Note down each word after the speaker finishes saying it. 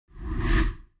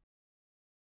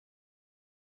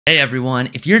Hey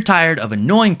everyone, if you're tired of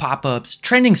annoying pop-ups,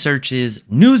 trending searches,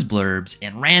 news blurbs,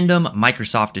 and random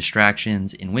Microsoft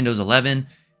distractions in Windows 11,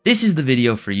 this is the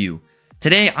video for you.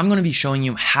 Today, I'm going to be showing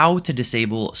you how to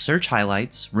disable search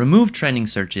highlights, remove trending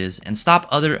searches, and stop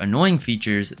other annoying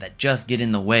features that just get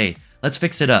in the way. Let's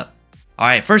fix it up.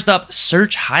 Alright, first up,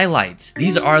 search highlights.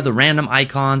 These are the random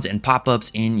icons and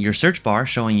pop-ups in your search bar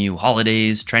showing you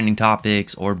holidays, trending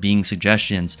topics, or Bing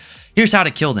suggestions. Here's how to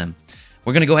kill them.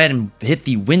 We're going to go ahead and hit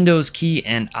the Windows key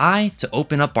and I to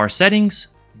open up our settings.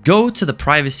 Go to the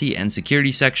privacy and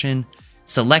security section,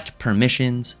 select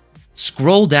permissions,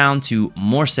 scroll down to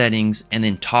more settings, and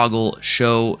then toggle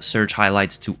show search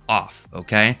highlights to off.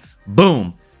 Okay,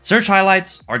 boom, search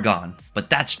highlights are gone,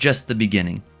 but that's just the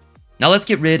beginning. Now let's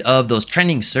get rid of those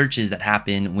trending searches that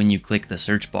happen when you click the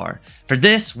search bar. For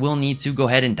this, we'll need to go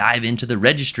ahead and dive into the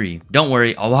registry. Don't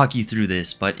worry, I'll walk you through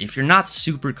this, but if you're not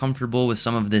super comfortable with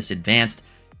some of this advanced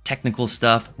technical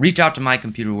stuff, reach out to My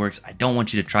Computer Works. I don't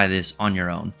want you to try this on your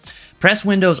own. Press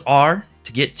Windows R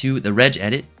to get to the reg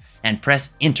edit and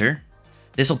press enter.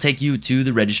 This will take you to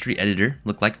the registry editor,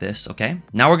 look like this, okay?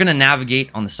 Now we're gonna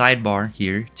navigate on the sidebar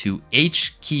here to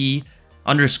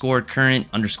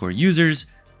hkey_current_users,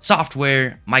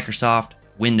 software, Microsoft,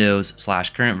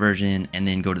 Windows/current version, and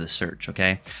then go to the search,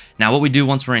 okay? Now what we do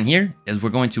once we're in here is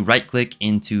we're going to right click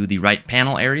into the right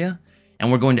panel area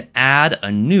and we're going to add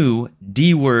a new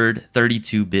dword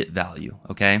 32-bit value,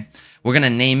 okay? We're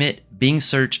gonna name it Bing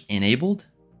Search Enabled.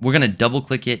 We're gonna double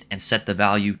click it and set the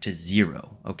value to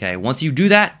 0, okay? Once you do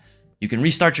that, you can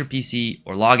restart your PC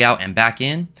or log out and back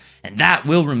in, and that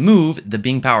will remove the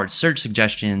Bing-powered search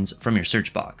suggestions from your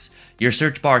search box. Your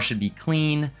search bar should be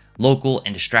clean, local,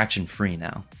 and distraction-free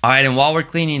now. All right, and while we're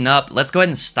cleaning up, let's go ahead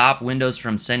and stop Windows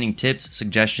from sending tips,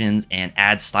 suggestions, and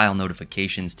ad style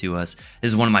notifications to us. This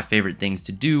is one of my favorite things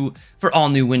to do for all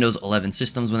new Windows 11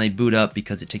 systems when they boot up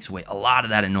because it takes away a lot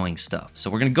of that annoying stuff. So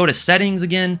we're gonna go to Settings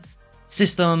again,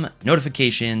 System,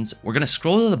 Notifications. We're gonna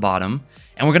scroll to the bottom,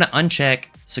 and we're gonna uncheck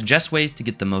Suggest ways to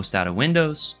get the most out of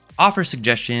Windows, offer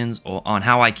suggestions on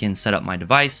how I can set up my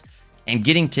device, and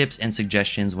getting tips and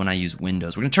suggestions when I use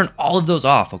Windows. We're gonna turn all of those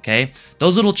off, okay?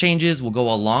 Those little changes will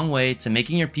go a long way to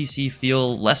making your PC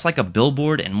feel less like a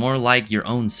billboard and more like your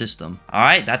own system. All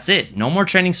right, that's it. No more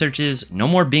trending searches, no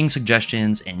more Bing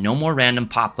suggestions, and no more random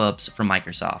pop-ups from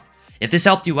Microsoft. If this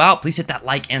helped you out, please hit that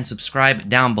like and subscribe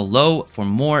down below for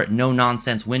more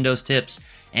no-nonsense Windows tips.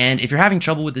 And if you're having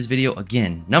trouble with this video,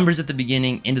 again, numbers at the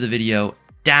beginning, into the video,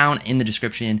 down in the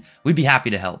description. We'd be happy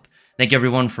to help. Thank you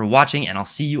everyone for watching, and I'll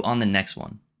see you on the next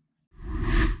one.